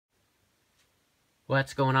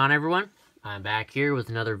What's going on, everyone? I'm back here with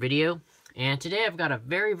another video, and today I've got a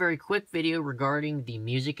very quick video regarding the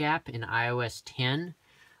music app in iOS 10.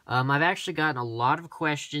 I've actually gotten a lot of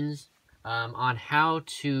questions on how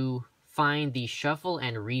to find the shuffle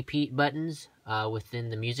and repeat buttons within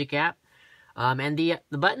the music app. And the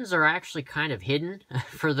buttons are actually kind of hidden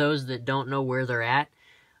for those that don't know where they're at.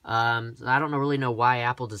 I don't really know why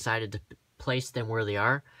Apple decided to place them where they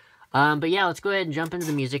are. But yeah, let's go ahead and jump into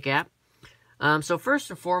the music app. So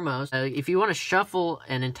first and foremost, if you want to shuffle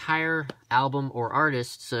an entire album or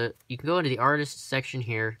artist, so you can go into the artist section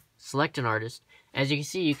here, select an artist. As you can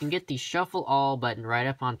see, you can get the shuffle all button right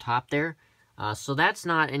up on top there. So that's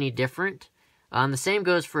not any different. The same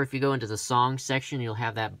goes for if you go into the song section, you'll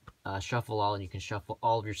have that shuffle all, and you can shuffle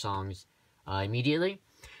all of your songs immediately.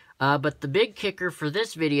 But the big kicker for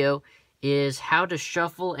this video is how to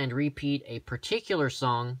shuffle and repeat a particular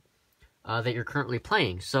song that you're currently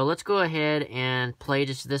playing. So let's go ahead and play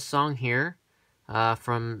just this song here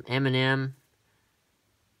from Eminem.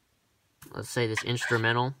 Let's say this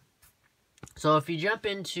instrumental. So if you jump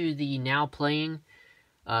into the now playing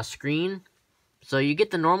screen, so you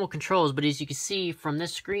get the normal controls, but as you can see from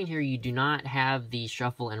this screen here, you do not have the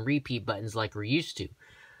shuffle and repeat buttons like we're used to,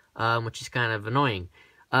 which is kind of annoying.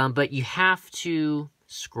 But you have to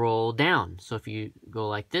scroll down. So if you go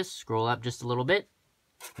like this, scroll up just a little bit,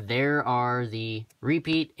 there are the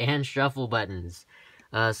repeat and shuffle buttons.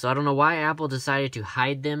 So I don't know why Apple decided to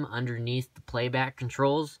hide them underneath the playback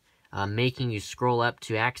controls, making you scroll up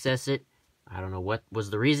to access it. I don't know what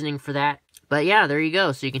was the reasoning for that. But yeah, there you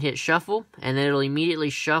go. So you can hit shuffle, and then it'll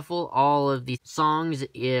immediately shuffle all of the songs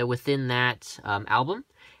within that album.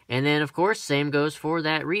 And then, of course, same goes for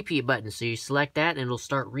that repeat button. So you select that, and it'll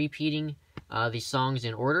start repeating the songs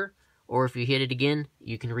in order. Or if you hit it again,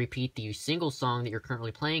 you can repeat the single song that you're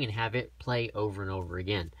currently playing and have it play over and over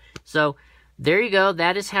again. So there you go.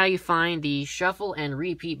 That is how you find the shuffle and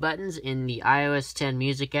repeat buttons in the iOS 10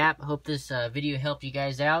 music app. Hope this video helped you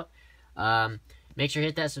guys out. Make sure to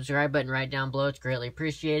hit that subscribe button right down below. It's greatly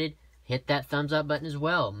appreciated. Hit that thumbs up button as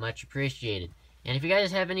well. Much appreciated. And if you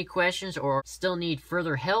guys have any questions or still need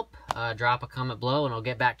further help, drop a comment below and I'll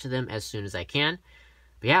get back to them as soon as I can.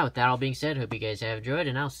 But yeah, with that all being said, hope you guys have enjoyed,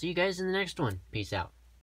 and I'll see you guys in the next one. Peace out.